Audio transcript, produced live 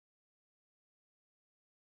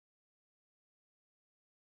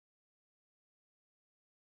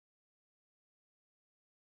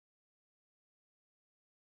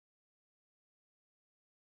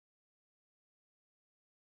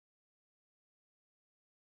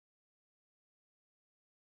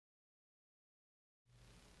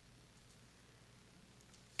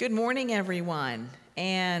Good morning, everyone,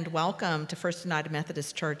 and welcome to First United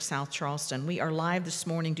Methodist Church, South Charleston. We are live this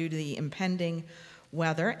morning due to the impending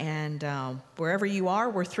weather, and wherever you are,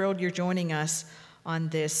 we're thrilled you're joining us on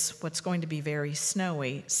this, what's going to be very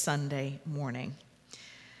snowy Sunday morning.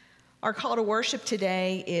 Our call to worship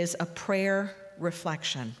today is a prayer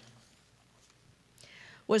reflection.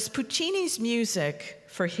 Was Puccini's music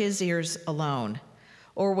for his ears alone,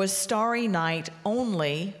 or was Starry Night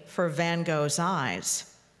only for Van Gogh's eyes?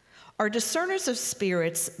 Are discerners of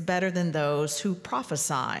spirits better than those who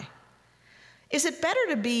prophesy? Is it better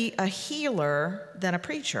to be a healer than a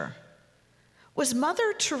preacher? Was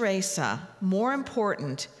Mother Teresa more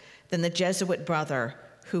important than the Jesuit brother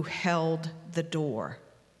who held the door?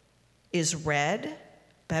 Is red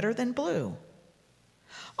better than blue?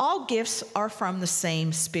 All gifts are from the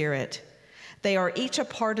same Spirit. They are each a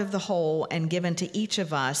part of the whole and given to each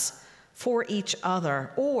of us for each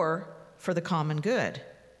other or for the common good.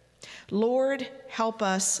 Lord, help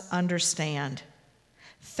us understand.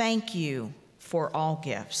 Thank you for all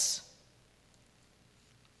gifts.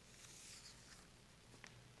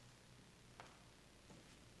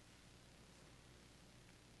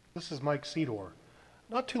 This is Mike Sedor.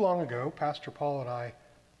 Not too long ago, Pastor Paul and I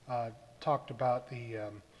talked about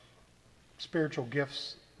the spiritual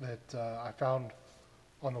gifts that I found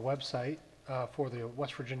on the website for the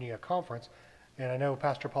West Virginia conference. And I know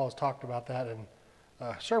Pastor Paul has talked about that in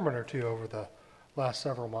a sermon or two over the last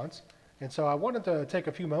several months. And so I wanted to take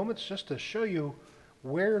a few moments just to show you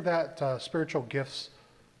where that spiritual gifts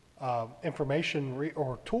information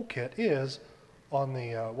or toolkit is on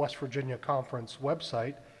the West Virginia Conference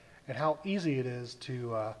website, and how easy it is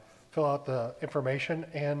to fill out the information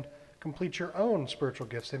and complete your own spiritual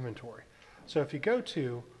gifts inventory. So if you go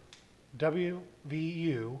to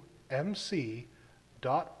wvumc.org,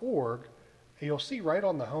 you'll see right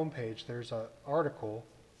on the homepage there's an article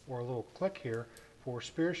or a little click here for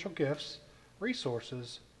spiritual gifts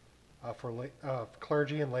resources for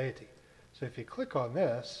clergy and laity. So if you click on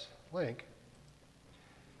this link,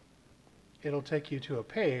 it'll take you to a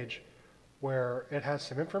page where it has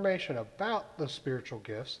some information about the spiritual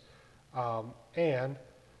gifts, and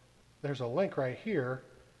there's a link right here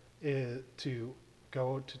to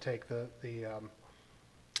go to take the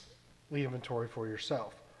inventory for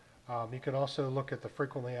yourself. You can also look at the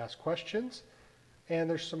frequently asked questions, and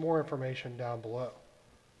there's some more information down below.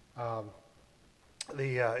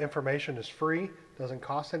 The information is free, doesn't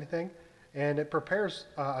cost anything, and it prepares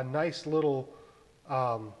a nice little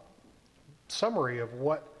summary of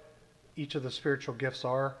what each of the spiritual gifts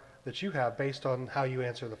are that you have based on how you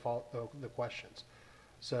answer the questions.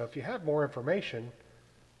 So if you have more information,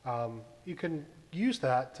 you can use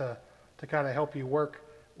that to kind of help you work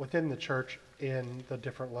within the church in the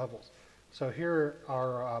different levels. So here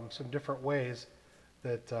are some different ways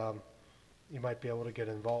that you might be able to get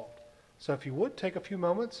involved. So if you would take a few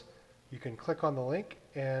moments, you can click on the link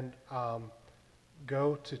and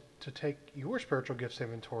go to take your spiritual gifts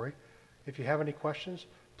inventory. If you have any questions,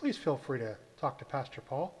 please feel free to talk to Pastor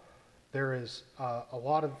Paul. There is a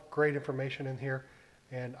lot of great information in here,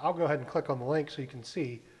 and I'll go ahead and click on the link so you can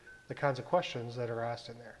see the kinds of questions that are asked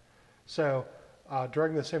in there. So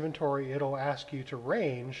during this inventory, it'll ask you to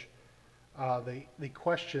range the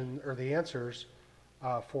question or the answers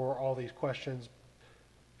for all these questions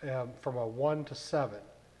from a 1 to 7.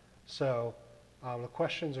 So the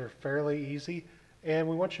questions are fairly easy, and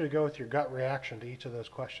we want you to go with your gut reaction to each of those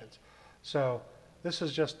questions. So this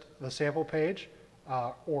is just the sample page,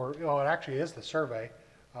 it actually is the survey.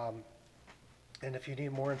 And if you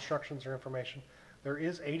need more instructions or information, there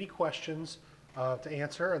is 80 questions to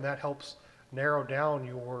answer, and that helps narrow down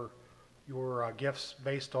your gifts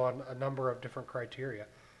based on a number of different criteria.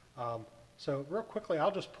 So real quickly,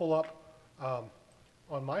 I'll just pull up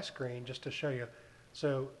on my screen just to show you.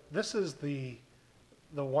 So this is the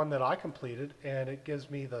one that I completed, and it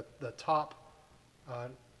gives me the top. I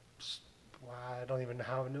don't even know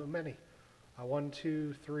how many. 1,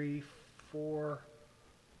 2, 3, 4,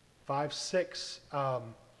 5, 6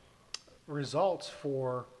 results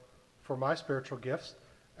for my spiritual gifts.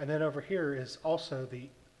 And then over here is also the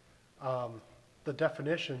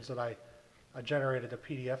definitions that I generated a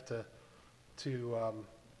PDF to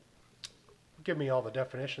give me all the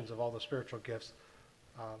definitions of all the spiritual gifts.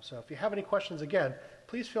 So if you have any questions, again,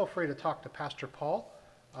 please feel free to talk to Pastor Paul.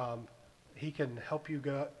 He can help you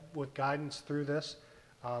go with guidance through this,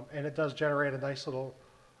 and it does generate a nice little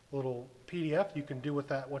PDF. You can do with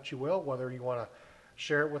that what you will, whether you want to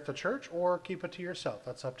share it with the church or keep it to yourself.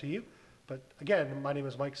 That's up to you. But again, my name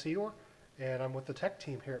is Mike Sedor, and I'm with the tech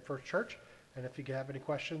team here at First Church. And if you have any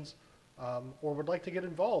questions or would like to get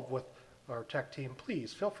involved with or tech team,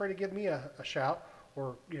 please feel free to give me a shout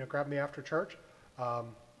or grab me after church.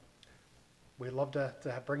 We'd love to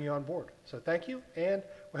bring you on board. So thank you, and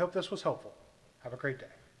we hope this was helpful. Have a great day.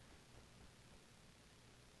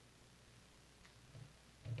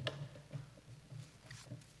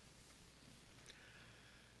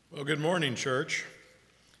 Well, good morning, church.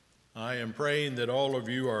 I am praying that all of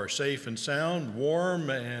you are safe and sound, warm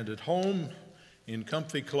and at home, in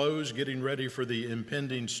comfy clothes, getting ready for the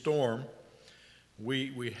impending storm.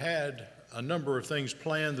 We had a number of things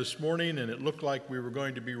planned this morning, and it looked like we were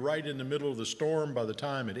going to be right in the middle of the storm by the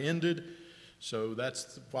time it ended. So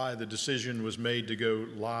that's why the decision was made to go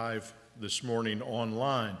live this morning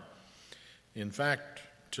online. In fact,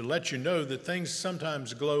 to let you know that things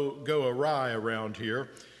sometimes go awry around here,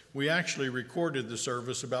 we actually recorded the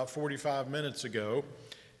service about 45 minutes ago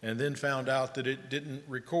and then found out that it didn't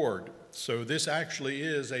record. So this actually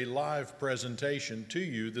is a live presentation to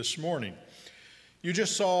you this morning. You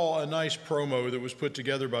just saw a nice promo that was put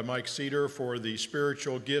together by Mike Cedar for the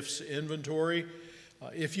Spiritual Gifts Inventory.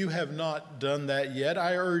 If you have not done that yet,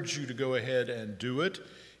 I urge you to go ahead and do it.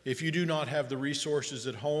 If you do not have the resources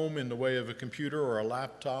at home in the way of a computer or a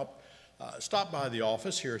laptop, stop by the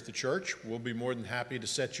office here at the church. We'll be more than happy to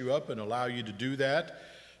set you up and allow you to do that.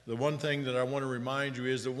 The one thing that I want to remind you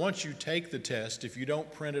is that once you take the test, if you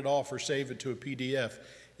don't print it off or save it to a PDF,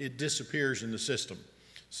 it disappears in the system.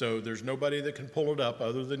 So there's nobody that can pull it up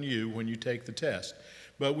other than you when you take the test.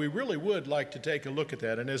 But we really would like to take a look at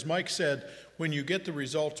that. And as Mike said, when you get the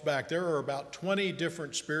results back, there are about 20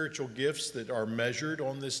 different spiritual gifts that are measured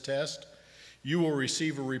on this test. You will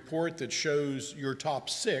receive a report that shows your top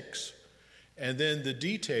 6, and then the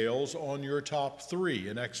details on your top 3,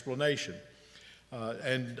 an explanation.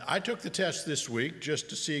 And I took the test this week just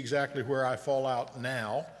to see exactly where I fall out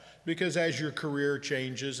now, because as your career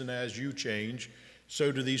changes and as you change, so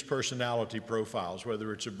do these personality profiles,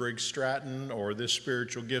 whether it's a Briggs Stratton or this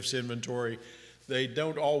spiritual gifts inventory. They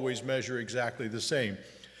don't always measure exactly the same.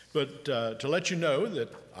 But to let you know that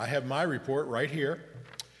I have my report right here,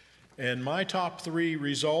 and my top 3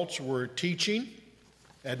 results were teaching,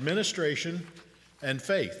 administration, and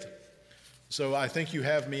faith. So I think you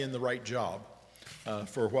have me in the right job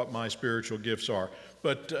for what my spiritual gifts are.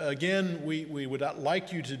 But again, we would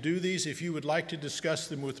like you to do these. If you would like to discuss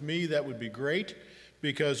them with me, that would be great,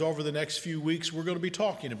 because over the next few weeks, we're going to be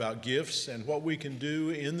talking about gifts and what we can do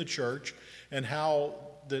in the church, and how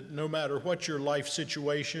that no matter what your life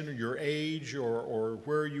situation or your age or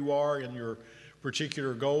where you are in your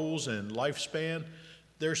particular goals and lifespan,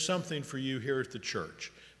 there's something for you here at the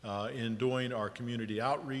church in doing our community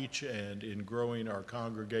outreach and in growing our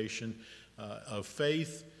congregation of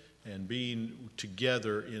faith and being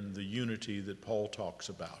together in the unity that Paul talks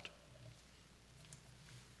about.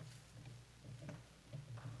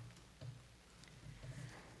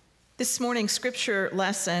 This morning's scripture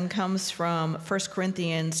lesson comes from 1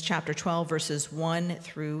 Corinthians chapter 12, verses 1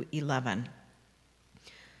 through 11.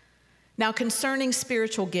 Now, concerning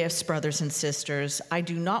spiritual gifts, brothers and sisters, I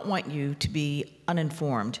do not want you to be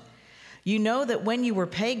uninformed. You know that when you were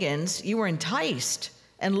pagans, you were enticed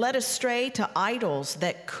and led astray to idols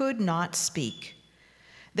that could not speak.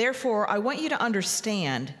 Therefore, I want you to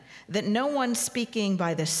understand that no one speaking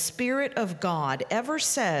by the Spirit of God ever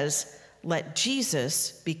says, "Let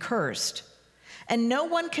Jesus be cursed." And no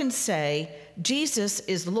one can say, "Jesus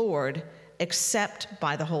is Lord," except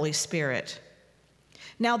by the Holy Spirit.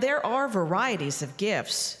 Now there are varieties of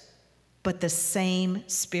gifts, but the same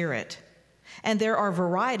Spirit. And there are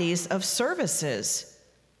varieties of services,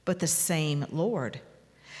 but the same Lord.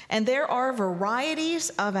 And there are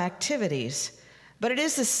varieties of activities, but it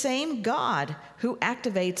is the same God who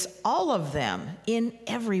activates all of them in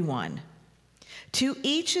everyone. To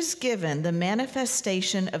each is given the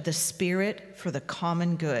manifestation of the Spirit for the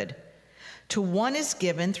common good. To one is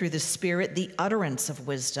given through the Spirit the utterance of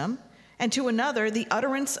wisdom, and to another the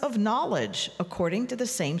utterance of knowledge according to the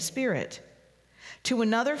same Spirit. To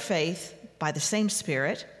another faith by the same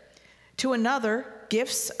Spirit. To another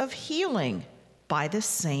gifts of healing by the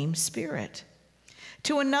same Spirit.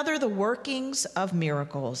 To another the workings of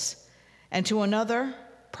miracles, and to another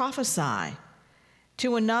prophesy.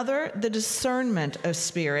 To another the discernment of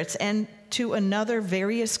spirits, and to another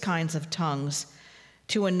various kinds of tongues.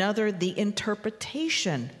 To another the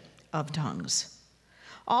interpretation of tongues.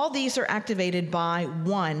 All these are activated by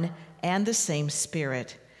one and the same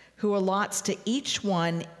Spirit, who allots to each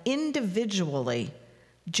one individually,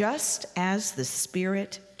 just as the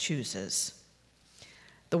Spirit chooses.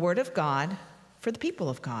 The word of God for the people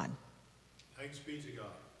of God. Thanks be to God.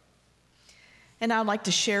 And I'd like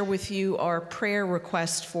to share with you our prayer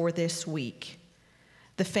request for this week.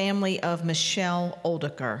 The family of Michelle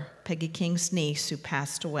Oldecker, Peggy King's niece who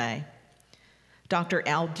passed away. Dr.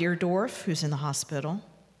 Al Deerdorf, who's in the hospital.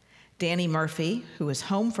 Danny Murphy, who is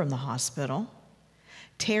home from the hospital.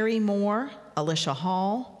 Terry Moore, Alicia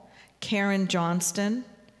Hall, Karen Johnston,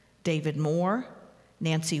 David Moore,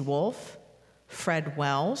 Nancy Wolf, Fred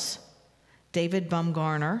Wells, David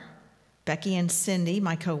Bumgarner, Becky and Cindy,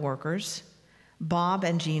 my coworkers, Bob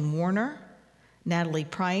and Jean Warner, Natalie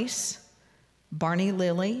Price, Barney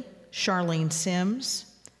Lilly, Charlene Sims,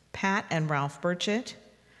 Pat and Ralph Burchett,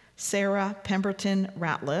 Sarah Pemberton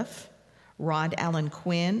Ratliff, Rod Allen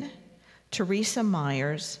Quinn, Teresa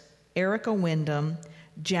Myers, Erica Wyndham,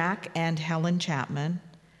 Jack and Helen Chapman,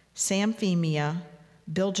 Sam Femia,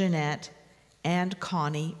 Bill Jeanette, and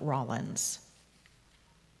Connie Rollins.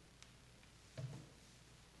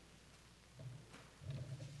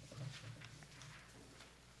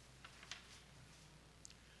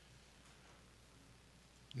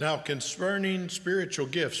 Now, concerning spiritual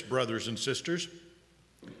gifts, brothers and sisters,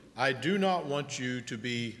 I do not want you to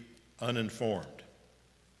be uninformed.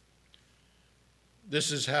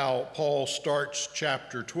 This is how Paul starts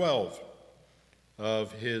chapter 12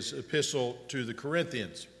 of his epistle to the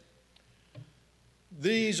Corinthians.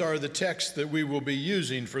 These are the texts that we will be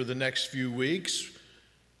using for the next few weeks,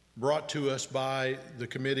 brought to us by the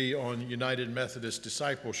Committee on United Methodist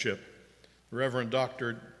Discipleship. Reverend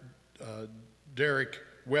Dr. Derek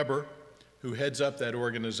Weber, who heads up that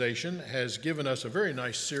organization, has given us a very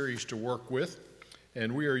nice series to work with,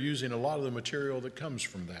 and we are using a lot of the material that comes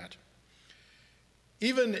from that.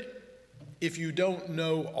 Even if you don't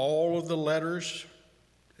know all of the letters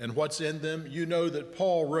and what's in them, you know that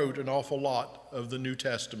Paul wrote an awful lot of the New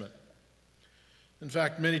Testament. In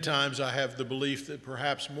fact, many times I have the belief that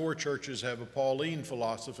perhaps more churches have a Pauline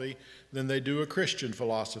philosophy than they do a Christian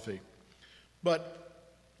philosophy. But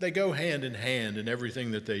they go hand in everything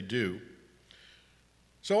that they do.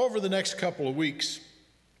 So over the next couple of weeks,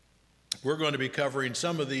 we're going to be covering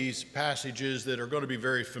some of these passages that are going to be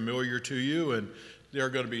very familiar to you, and they're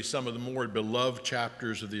going to be some of the more beloved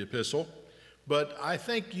chapters of the epistle. But I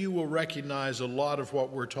think you will recognize a lot of what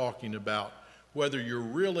we're talking about, whether you're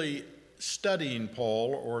really studying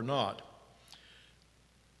Paul or not.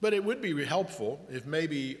 But it would be helpful if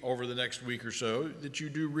maybe over the next week or so that you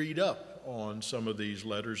do read up on some of these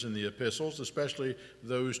letters in the epistles, especially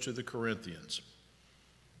those to the Corinthians.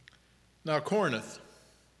 Now, Corinth,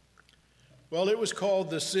 well, it was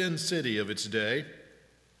called the Sin City of its day,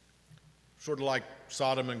 sort of like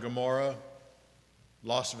Sodom and Gomorrah,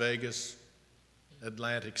 Las Vegas,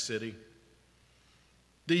 Atlantic City.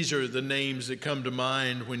 These are the names that come to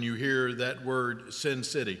mind when you hear that word, Sin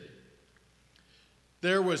City.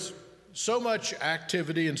 There was so much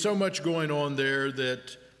activity and so much going on there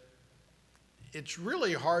that it's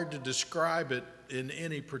really hard to describe it in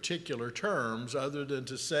any particular terms other than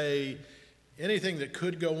to say anything that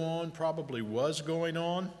could go on probably was going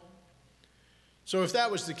on. So if that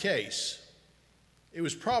was the case, it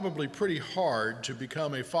was probably pretty hard to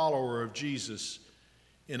become a follower of Jesus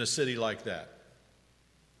in a city like that.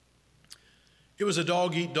 It was a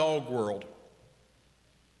dog-eat-dog world.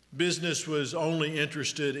 Business was only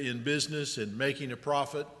interested in business and making a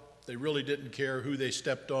profit. They really didn't care who they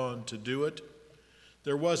stepped on to do it.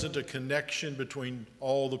 There wasn't a connection between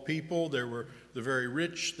all the people. There were the very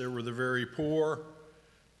rich, there were the very poor.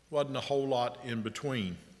 Wasn't a whole lot in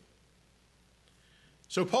between.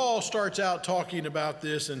 So Paul starts out talking about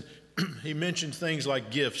this, and he mentions things like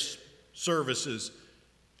gifts, services,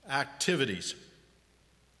 activities.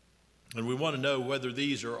 And we want to know whether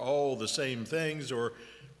these are all the same things or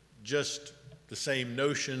just the same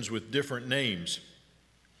notions with different names.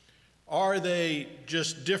 Are they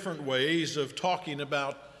just different ways of talking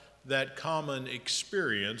about that common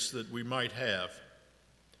experience that we might have?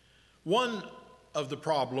 One of the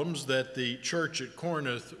problems that the church at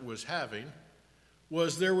Corinth was having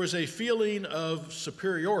was there was a feeling of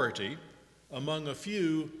superiority among a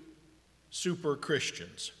few super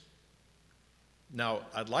Christians. Now,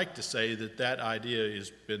 I'd like to say that that idea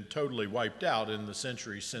has been totally wiped out in the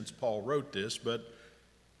centuries since Paul wrote this, but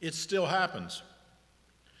it still happens.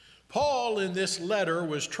 Paul, in this letter,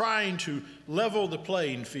 was trying to level the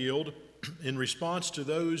playing field in response to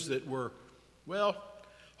those that were, well,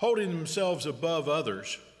 holding themselves above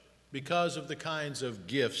others because of the kinds of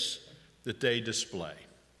gifts that they display.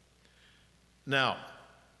 Now,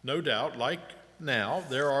 no doubt, like now,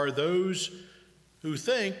 there are those who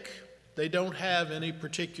think they don't have any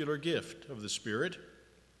particular gift of the Spirit.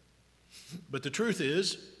 But the truth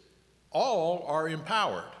is, all are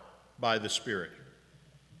empowered by the Spirit.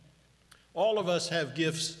 All of us have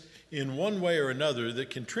gifts in one way or another that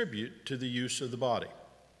contribute to the use of the body.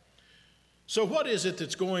 So what is it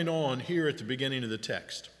that's going on here at the beginning of the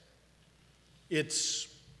text? It's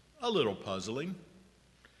a little puzzling,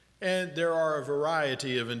 and there are a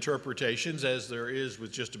variety of interpretations, as there is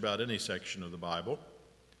with just about any section of the Bible.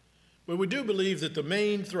 But we do believe that the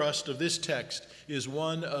main thrust of this text is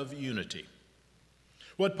one of unity.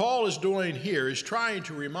 What Paul is doing here is trying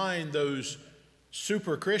to remind those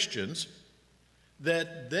super Christians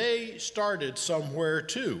that they started somewhere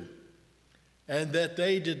too, and that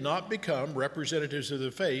they did not become representatives of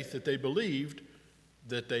the faith that they believed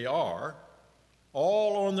that they are,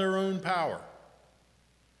 all on their own power.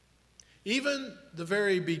 Even the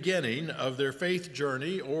very beginning of their faith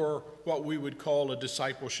journey, or what we would call a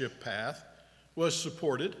discipleship path, was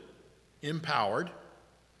supported, empowered,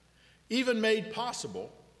 even made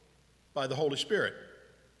possible by the Holy Spirit.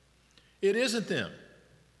 It isn't them.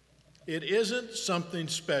 It isn't something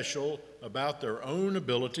special about their own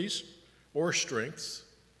abilities or strengths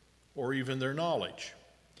or even their knowledge.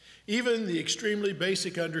 Even the extremely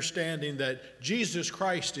basic understanding that Jesus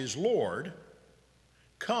Christ is Lord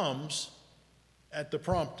comes at the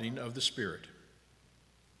prompting of the Spirit.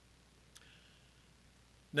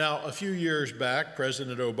 Now, a few years back,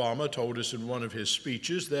 President Obama told us in one of his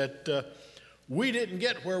speeches that we didn't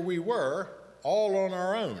get where we were all on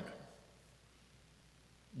our own.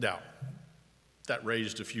 Now, that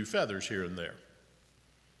raised a few feathers here and there,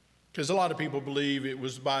 because a lot of people believe it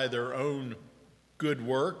was by their own good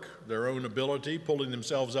work, their own ability, pulling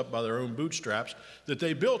themselves up by their own bootstraps, that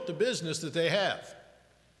they built the business that they have.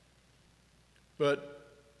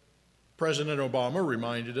 But President Obama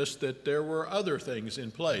reminded us that there were other things in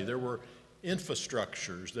play. There were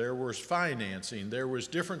infrastructures, there was financing, there was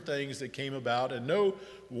different things that came about, and no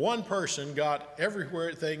one person got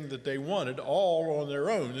everything that they wanted all on their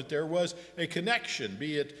own, that there was a connection,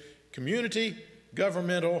 be it community,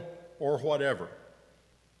 governmental, or whatever,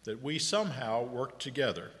 that we somehow work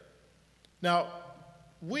together. Now,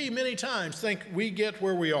 we many times think we get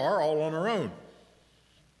where we are all on our own.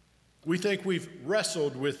 We think we've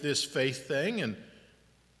wrestled with this faith thing and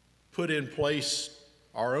put in place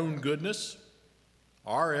our own goodness,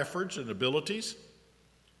 our efforts and abilities,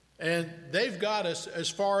 and they've got us as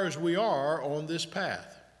far as we are on this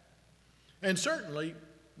path. And certainly,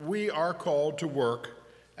 we are called to work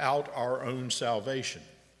out our own salvation.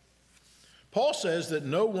 Paul says that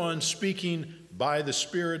no one speaking by the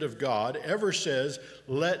Spirit of God ever says,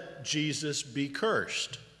 "Let Jesus be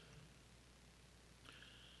cursed."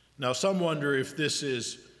 Now, some wonder if this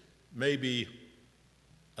is maybe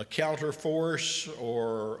a counterforce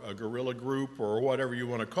or a guerrilla group or whatever you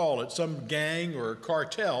want to call it, some gang or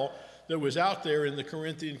cartel that was out there in the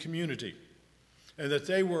Corinthian community, and that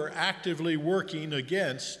they were actively working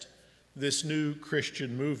against this new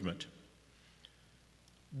Christian movement.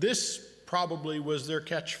 This probably was their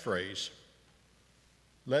catchphrase: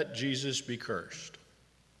 "Let Jesus be cursed."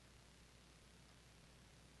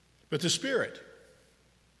 But the Spirit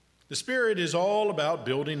is all about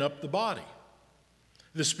building up the body.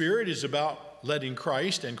 The Spirit is about letting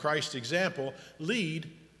Christ and Christ's example lead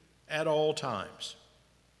at all times.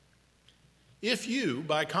 If you,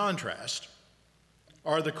 by contrast,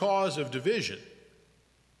 are the cause of division,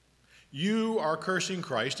 you are cursing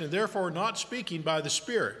Christ and therefore not speaking by the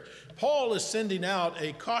Spirit. Paul is sending out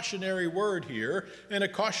a cautionary word here, and a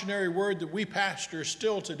cautionary word that we pastors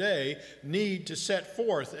still today need to set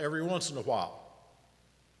forth every once in a while.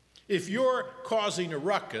 If you're causing a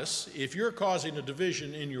ruckus, if you're causing a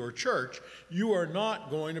division in your church, you are not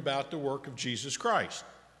going about the work of Jesus Christ.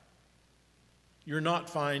 You're not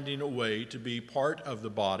finding a way to be part of the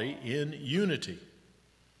body in unity.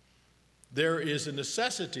 There is a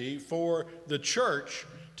necessity for the church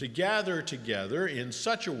to gather together in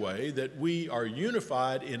such a way that we are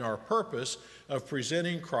unified in our purpose of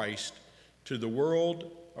presenting Christ to the world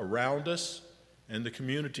around us and the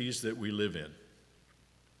communities that we live in.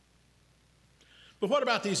 But what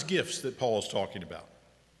about these gifts that Paul's talking about?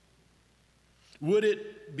 Would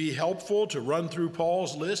it be helpful to run through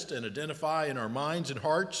Paul's list and identify in our minds and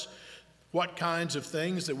hearts what kinds of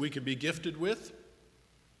things that we could be gifted with?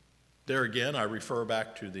 There again, I refer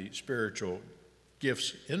back to the spiritual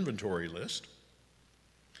gifts inventory list.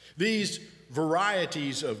 These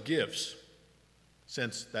varieties of gifts,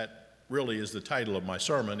 since that really is the title of my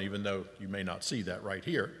sermon, even though you may not see that right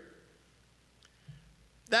here,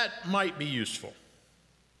 that might be useful.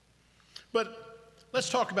 But let's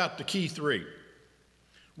talk about the key three: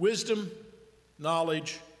 wisdom,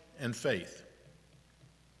 knowledge, and faith.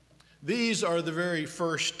 These are the very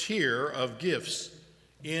first tier of gifts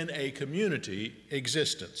in a community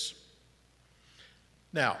existence.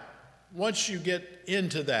 Now, once you get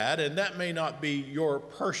into that, and that may not be your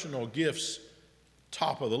personal gifts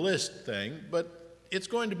top of the list thing, but it's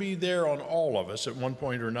going to be there on all of us at one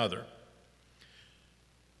point or another.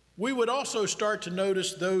 We would also start to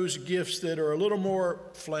notice those gifts that are a little more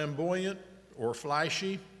flamboyant or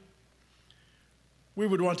flashy. We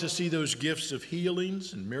would want to see those gifts of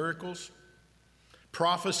healings and miracles,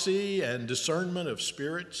 prophecy and discernment of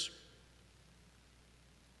spirits.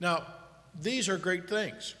 Now, these are great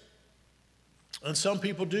things. And some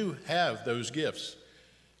people do have those gifts.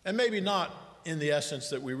 And maybe not in the essence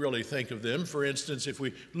that we really think of them. For instance, if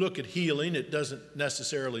we look at healing, it doesn't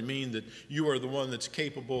necessarily mean that you are the one that's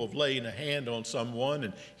capable of laying a hand on someone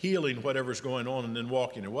and healing whatever's going on and then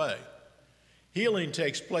walking away. Healing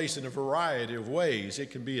takes place in a variety of ways. It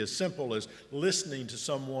can be as simple as listening to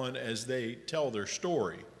someone as they tell their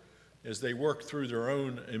story, as they work through their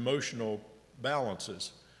own emotional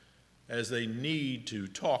balances, as they need to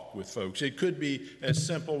talk with folks. It could be as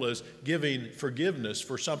simple as giving forgiveness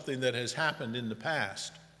for something that has happened in the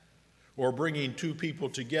past, or bringing two people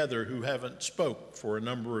together who haven't spoke for a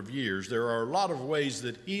number of years. There are a lot of ways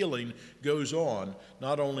that healing goes on,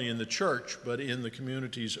 not only in the church, but in the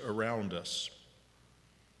communities around us.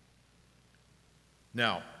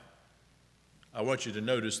 Now, I want you to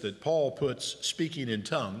notice that Paul puts speaking in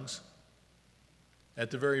tongues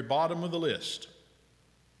at the very bottom of the list.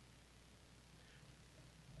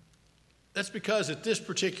 That's because at this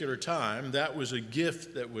particular time, that was a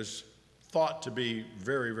gift that was thought to be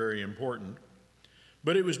very, very important.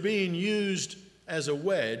 But it was being used as a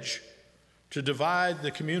wedge to divide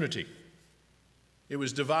the community. It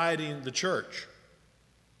was dividing the church.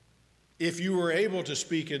 If you were able to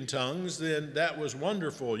speak in tongues, then that was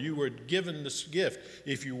wonderful. You were given this gift.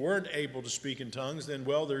 If you weren't able to speak in tongues, then,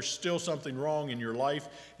 well, there's still something wrong in your life,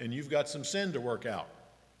 and you've got some sin to work out.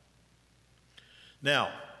 Now,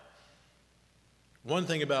 one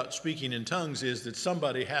thing about speaking in tongues is that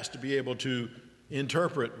somebody has to be able to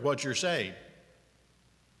interpret what you're saying.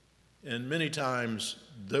 And many times,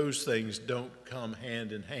 those things don't come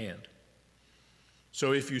hand in hand.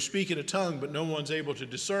 So if you speak in a tongue, but no one's able to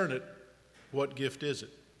discern it, what gift is it?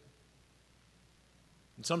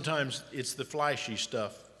 And sometimes it's the flashy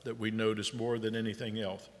stuff that we notice more than anything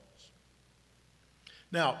else.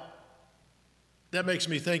 Now, that makes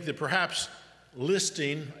me think that perhaps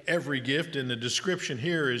listing every gift in the description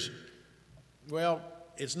here is, well,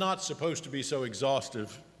 it's not supposed to be so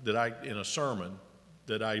exhaustive that in a sermon,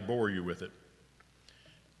 that I bore you with it.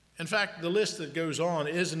 In fact, the list that goes on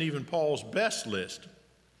isn't even Paul's best list.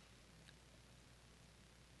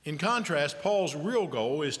 In contrast, Paul's real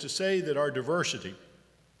goal is to say that our diversity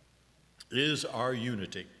is our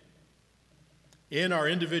unity. In our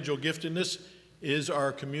individual giftedness is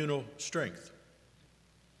our communal strength.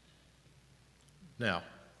 Now,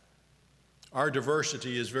 our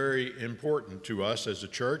diversity is very important to us as a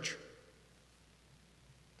church.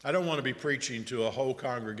 I don't want to be preaching to a whole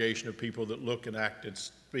congregation of people that look and act and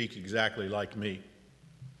speak exactly like me.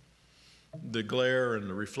 The glare and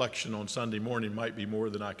the reflection on Sunday morning might be more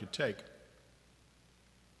than I could take.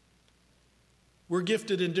 We're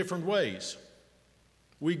gifted in different ways.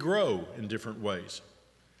 We grow in different ways.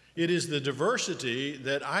 It is the diversity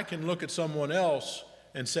that I can look at someone else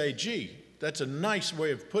and say, gee, that's a nice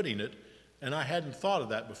way of putting it, and I hadn't thought of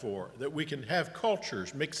that before, that we can have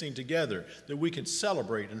cultures mixing together, that we can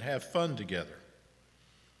celebrate and have fun together.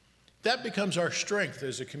 That becomes our strength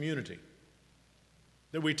as a community,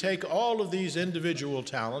 that we take all of these individual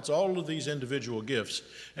talents, all of these individual gifts,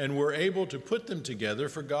 and we're able to put them together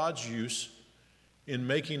for God's use in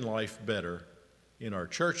making life better in our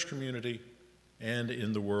church community and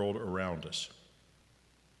in the world around us.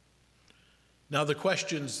 Now, the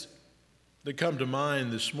questions that come to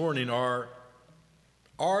mind this morning are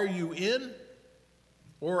you in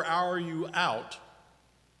or are you out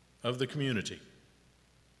of the community?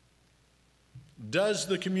 Does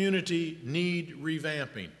the community need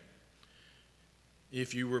revamping?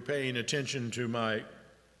 If you were paying attention to my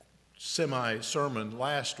semi-sermon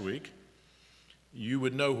last week, you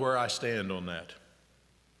would know where I stand on that.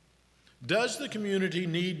 Does the community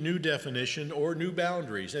need new definition or new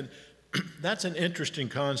boundaries? And that's an interesting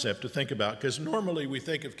concept to think about, because normally we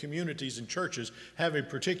think of communities and churches having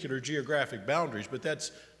particular geographic boundaries, but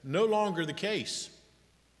that's no longer the case.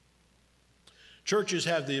 Churches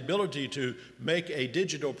have the ability to make a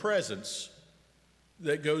digital presence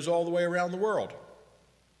that goes all the way around the world.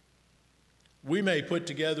 We may put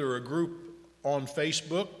together a group on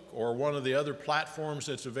Facebook or one of the other platforms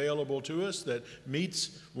that's available to us that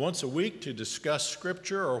meets once a week to discuss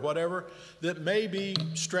scripture or whatever, that may be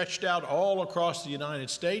stretched out all across the United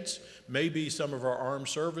States. Maybe some of our armed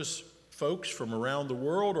service folks from around the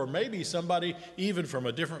world, or maybe somebody even from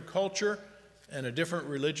a different culture and a different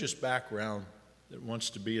religious background that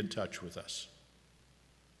wants to be in touch with us.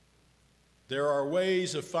 There are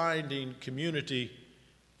ways of finding community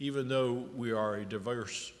even though we are a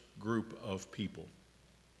diverse group of people.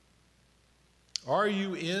 Are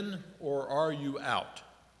you in or are you out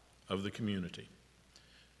of the community?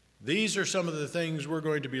 These are some of the things we're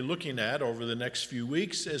going to be looking at over the next few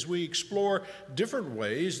weeks as we explore different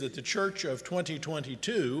ways that the church of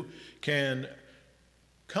 2022 can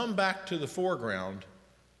come back to the foreground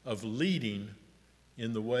of leading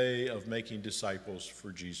in the way of making disciples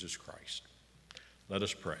for Jesus Christ. Let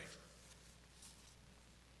us pray.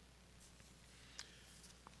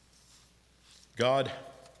 God,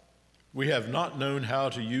 we have not known how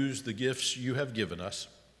to use the gifts you have given us.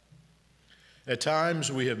 At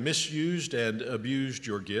times we have misused and abused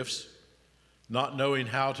your gifts, not knowing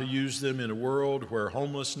how to use them in a world where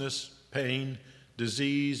homelessness, pain,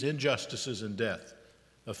 disease, injustices, and death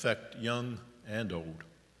affect young and old.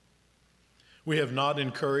 We have not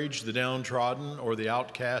encouraged the downtrodden or the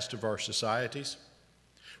outcast of our societies.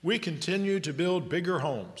 We continue to build bigger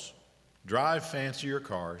homes, drive fancier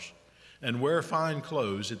cars, and wear fine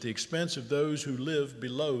clothes at the expense of those who live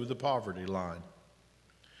below the poverty line.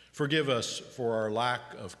 Forgive us for our lack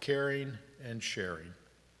of caring and sharing.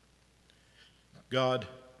 God,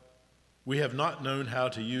 we have not known how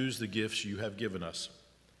to use the gifts you have given us.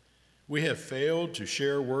 We have failed to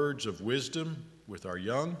share words of wisdom with our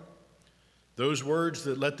young, those words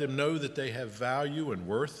that let them know that they have value and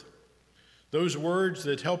worth, those words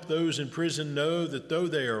that help those in prison know that though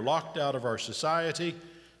they are locked out of our society,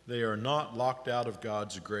 they are not locked out of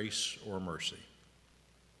God's grace or mercy.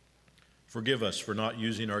 Forgive us for not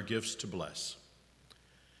using our gifts to bless.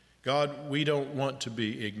 God, we don't want to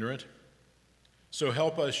be ignorant, so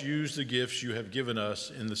help us use the gifts you have given us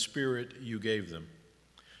in the spirit you gave them,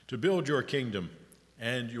 to build your kingdom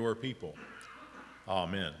and your people.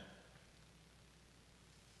 Amen.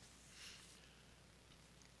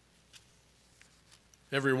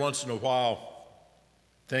 Every once in a while,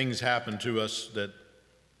 things happen to us that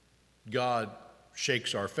God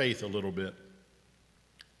shakes our faith a little bit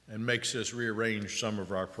and makes us rearrange some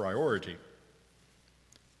of our priority.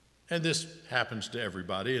 And this happens to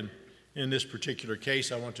everybody. And in this particular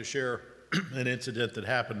case, I want to share an incident that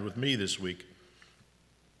happened with me this week.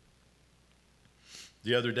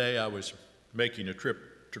 The other day, I was making a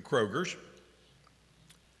trip to Kroger's.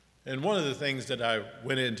 And one of the things that I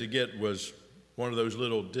went in to get was one of those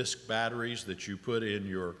little disc batteries that you put in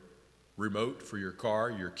your remote for your car,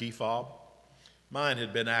 your key fob. Mine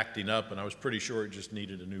had been acting up, and I was pretty sure it just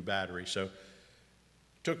needed a new battery. So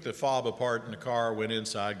took the fob apart in the car, went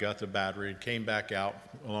inside, got the battery, and came back out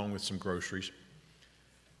along with some groceries.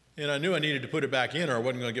 And I knew I needed to put it back in or I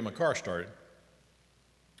wasn't going to get my car started.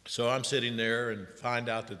 So I'm sitting there and find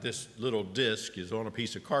out that this little disc is on a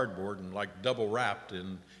piece of cardboard and like double wrapped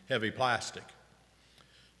in heavy plastic.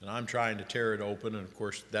 And I'm trying to tear it open, and of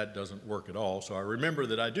course that doesn't work at all. So I remember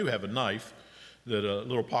that I do have a knife, a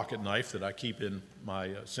little pocket knife that I keep in my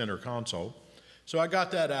center console. So I got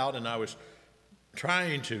that out, and I was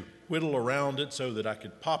trying to whittle around it so that I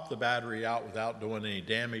could pop the battery out without doing any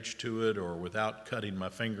damage to it or without cutting my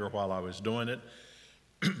finger while I was doing it.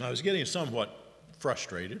 I was getting somewhat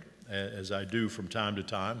frustrated, as I do from time to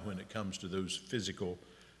time when it comes to those physical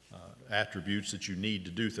attributes that you need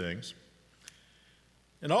to do things.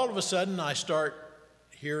 And all of a sudden, I start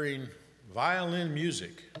hearing violin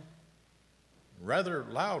music rather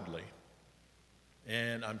loudly.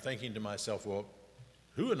 And I'm thinking to myself, well,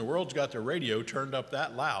 who in the world's got their radio turned up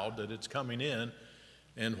that loud that it's coming in?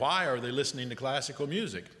 And why are they listening to classical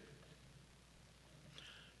music?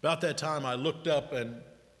 About that time, I looked up, and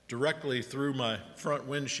directly through my front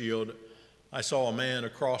windshield, I saw a man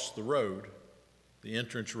across the road, the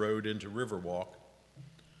entrance road into Riverwalk,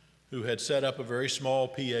 who had set up a very small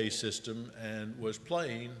PA system and was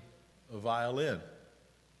playing a violin.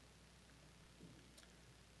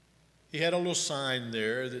 He had a little sign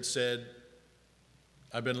there that said,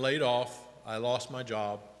 "I've been laid off, I lost my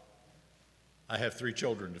job, I have 3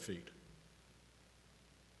 children to feed.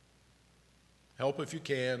 Help if you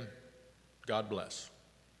can, God bless."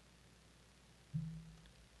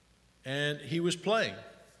 And he was playing.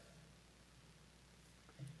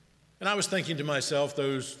 And I was thinking to myself,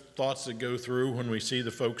 those thoughts that go through when we see the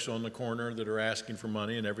folks on the corner that are asking for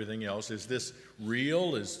money and everything else. Is this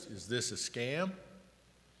real? Is this a scam?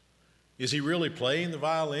 Is he really playing the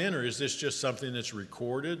violin, or is this just something that's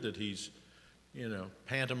recorded that he's,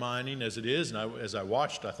 pantomiming as it is? And as I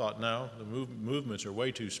watched, I thought, no, the movements are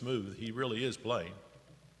way too smooth. He really is playing.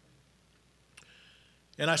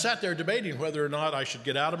 And I sat there debating whether or not I should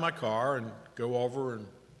get out of my car and go over and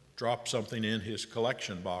drop something in his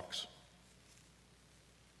collection box.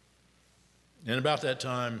 And about that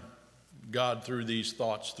time, God threw these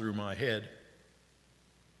thoughts through my head.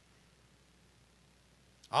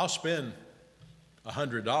 I'll spend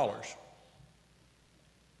 $100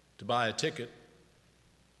 to buy a ticket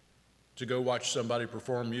to go watch somebody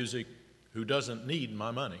perform music who doesn't need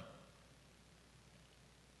my money.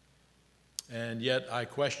 And yet I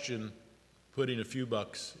question putting a few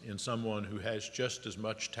bucks in someone who has just as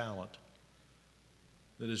much talent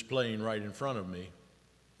that is playing right in front of me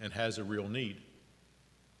and has a real need.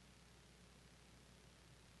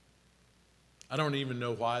 I don't even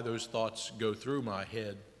know why those thoughts go through my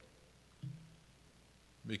head,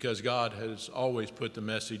 because God has always put the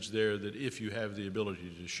message there that if you have the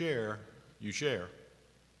ability to share, you share.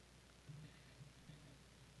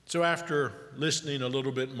 So after listening a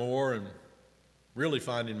little bit more and really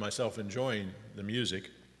finding myself enjoying the music,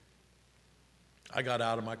 I got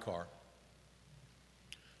out of my car.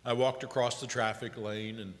 I walked across the traffic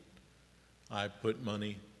lane and I put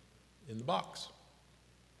money in the box.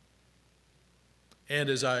 And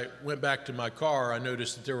as I went back to my car, I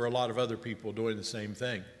noticed that there were a lot of other people doing the same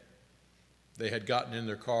thing. They had gotten in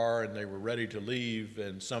their car and they were ready to leave,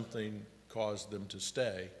 and something caused them to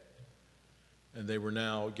stay. And they were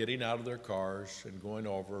now getting out of their cars and going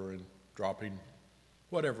over and dropping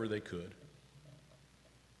whatever they could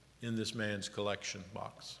in this man's collection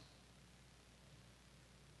box.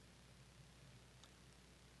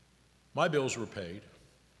 My bills were paid.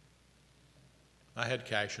 I had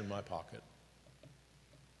cash in my pocket.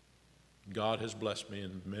 God has blessed me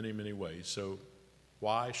in many, many ways, so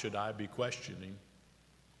why should I be questioning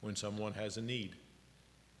when someone has a need?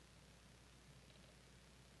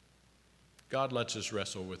 God lets us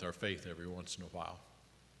wrestle with our faith every once in a while,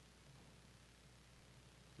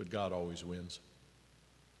 but God always wins.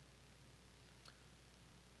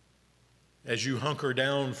 As you hunker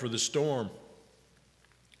down for the storm,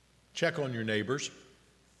 check on your neighbors.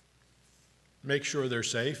 Make sure they're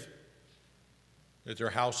safe, that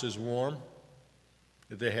their house is warm,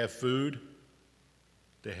 that they have food,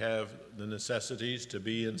 they have the necessities to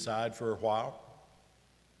be inside for a while.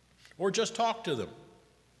 Or just talk to them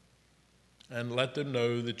and let them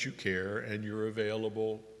know that you care and you're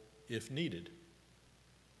available if needed.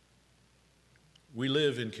 We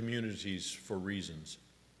live in communities for reasons.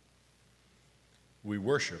 We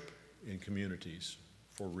worship in communities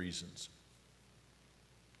for reasons.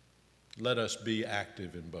 Let us be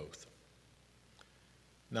active in both.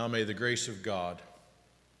 Now may the grace of God,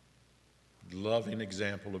 the loving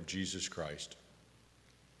example of Jesus Christ,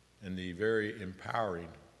 and the very empowering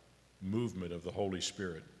movement of the Holy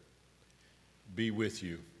Spirit be with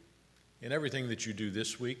you in everything that you do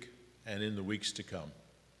this week and in the weeks to come.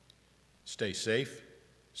 Stay safe,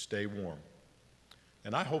 stay warm,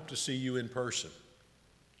 and I hope to see you in person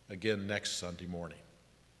again next Sunday morning.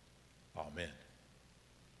 Amen.